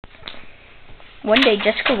One day,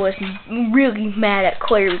 Jessica was really mad at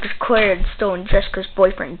Claire because Claire had stolen Jessica's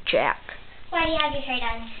boyfriend, Jack. Why do you have your hair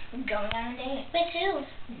done? I'm going on a date. With who?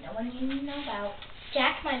 No one you know about.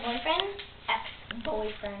 Jack, my boyfriend?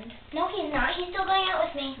 Ex-boyfriend. No, he's not. He's still going out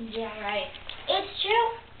with me. Yeah, right. It's true.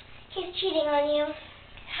 He's cheating on you.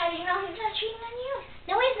 How do you know he's not cheating on you?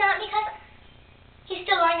 No, he's not, because he's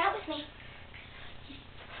still going out with me.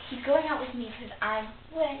 He's going out with me because I'm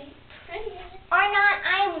way prettier. Or not,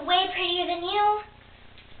 I'm way prettier than you.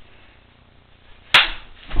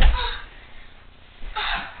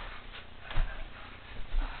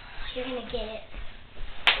 You're gonna get it.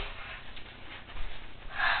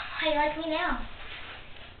 How do you like me now?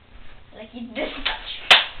 I like you this much.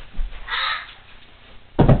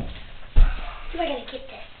 We're gonna get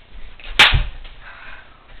this.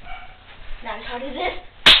 Not as hard as this.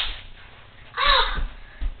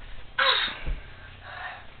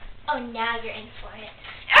 Oh, now you're in for it.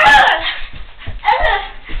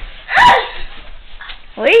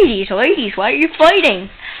 Ladies, why are you fighting?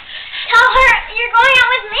 Tell her you're going out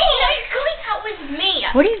with me. No, you're going out with me.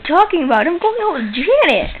 What are you talking about? I'm going out with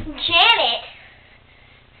Janet. Janet?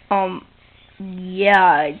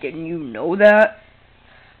 Yeah, didn't you know that?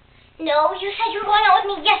 No, you said you were going out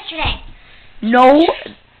with me yesterday. No,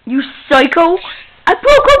 you psycho. I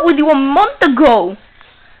broke up with you a month ago.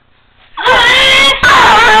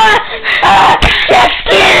 That's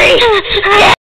scary.